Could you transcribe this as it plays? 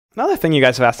Another thing you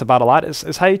guys have asked about a lot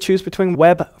is how you choose between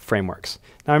web frameworks.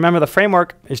 Now remember, the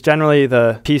framework is generally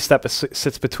the piece that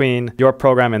sits between your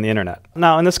program and the internet.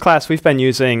 Now in this class, we've been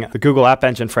using the Google App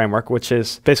Engine framework, which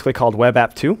is basically called Web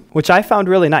App 2, which I found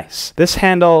really nice. This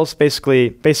handles basically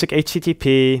basic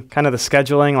HTTP, kind of the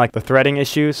scheduling, like the threading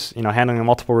issues, handling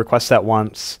multiple requests at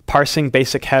once, parsing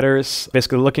basic headers,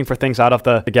 basically looking for things out of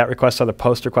the GET requests or the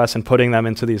POST requests and putting them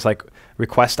into these like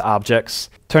request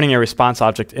objects, turning a response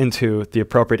object into the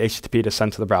appropriate HTTP to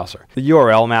send to the browser. The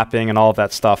URL mapping and all of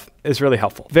that stuff is really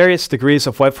helpful. Various degrees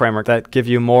of web framework that give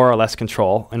you more or less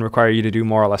control and require you to do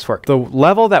more or less work. The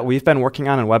level that we've been working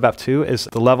on in Web App 2 is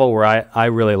the level where I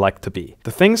really like to be.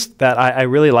 The things that I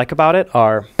really like about it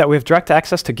are that we have direct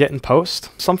access to GET and POST.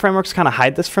 Some frameworks kind of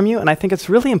hide this from you, and I think it's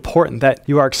really important that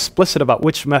you are explicit about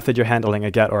which method you're handling,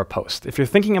 a GET or a POST. If you're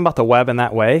thinking about the web in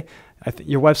that way,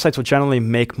 your websites will generally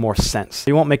make more sense.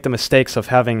 You won't make the mistakes of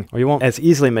having, or you won't as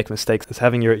easily make mistakes as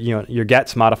having your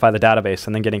gets modify the database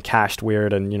and then getting cached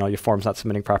weird and your form's not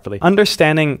submitting properly.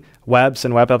 Understanding webs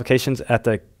and web applications at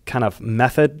the kind of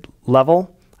method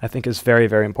level, I think is very,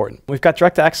 very important. We've got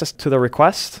direct access to the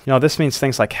request. This means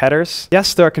things like headers.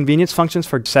 Yes, there are convenience functions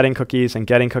for setting cookies and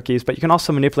getting cookies, but you can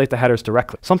also manipulate the headers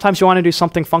directly. Sometimes you want to do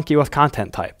something funky with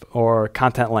content type or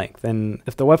content length. And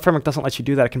if the web framework doesn't let you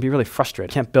do that, it can be really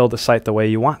frustrating. You can't build the site the way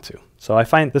you want to. So I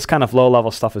find this kind of low-level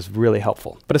stuff is really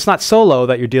helpful. But it's not so low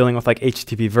that you're dealing with like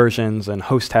HTTP versions and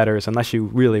host headers unless you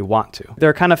really want to. There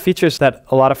are kind of features that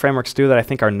a lot of frameworks do that I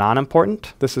think are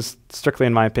non-important. This is strictly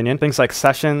in my opinion. Things like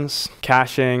sessions,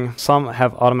 caching, some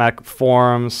have automatic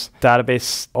forms,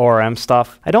 database ORM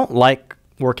stuff. I don't like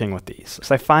working with these because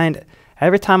I find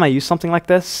every time I use something like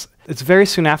this, it's very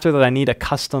soon after that I need a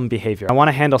custom behavior. I want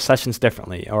to handle sessions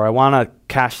differently, or I want to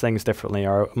cache things differently,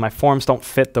 or my forms don't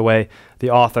fit the way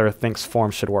the author thinks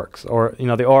forms should work, or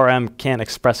the ORM can't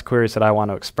express queries that I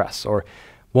want to express, or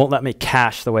won't let me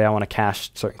cache the way I want to cache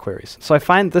certain queries. So I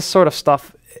find this sort of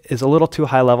stuff is a little too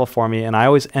high level for me, and I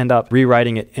always end up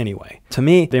rewriting it anyway. To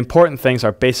me, the important things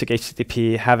are basic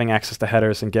HTTP, having access to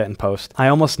headers and GET and POST. I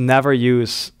almost never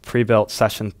use pre-built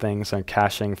session things and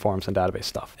caching, forms, and database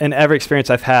stuff. In every experience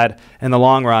I've had, in the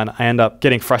long run, I end up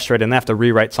getting frustrated and I have to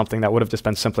rewrite something that would have just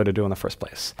been simpler to do in the first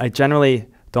place. I generally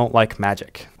don't like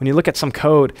magic. When you look at some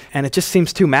code and it just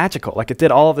seems too magical, like it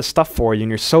did all of this stuff for you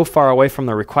and you're so far away from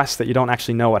the request that you don't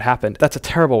actually know what happened, that's a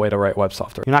terrible way to write web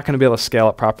software. You're not going to be able to scale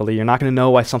it properly. You're not going to know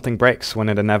why something breaks when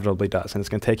it inevitably does. And it's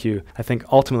going to take you, I think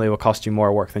ultimately it will cost you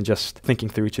more work than just thinking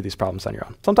through each of these problems on your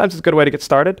own. Sometimes it's a good way to get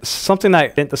started. Something that I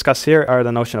didn't discuss here are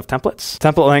the notion of templates.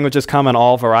 Template languages come in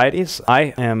all varieties.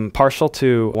 I am partial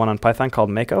to one on Python called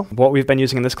Mako. What we've been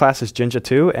using in this class is Jinja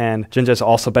 2, and Jinja has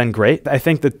also been great. I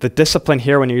think that the discipline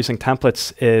here when you're using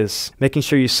templates is making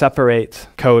sure you separate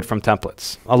code from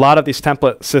templates. A lot of these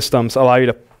template systems allow you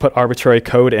to put arbitrary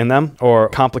code in them or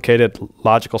complicated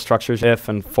logical structures, if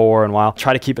and for and while.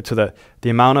 Try to keep it to the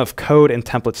amount of code and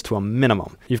templates to a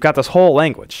minimum. You've got this whole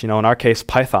language, in our case,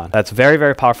 Python. That's a very,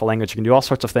 very powerful language. You can do all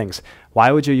sorts of things.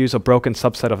 Why would you use a broken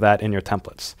subset of that in your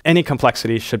templates? Any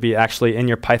complexity should be actually in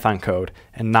your Python code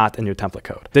and not in your template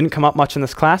code. Didn't come up much in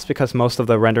this class because most of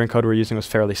the rendering code we're using was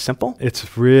fairly simple.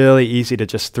 It's really easy to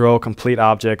just throw complete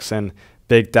objects and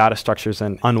big data structures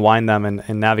and unwind them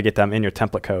and navigate them in your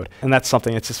template code. And that's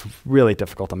something that's just really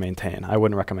difficult to maintain. I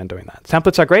wouldn't recommend doing that.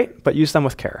 Templates are great, but use them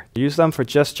with care. Use them for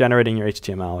just generating your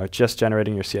HTML or just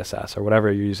generating your CSS or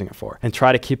whatever you're using it for. And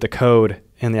try to keep the code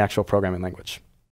in the actual programming language.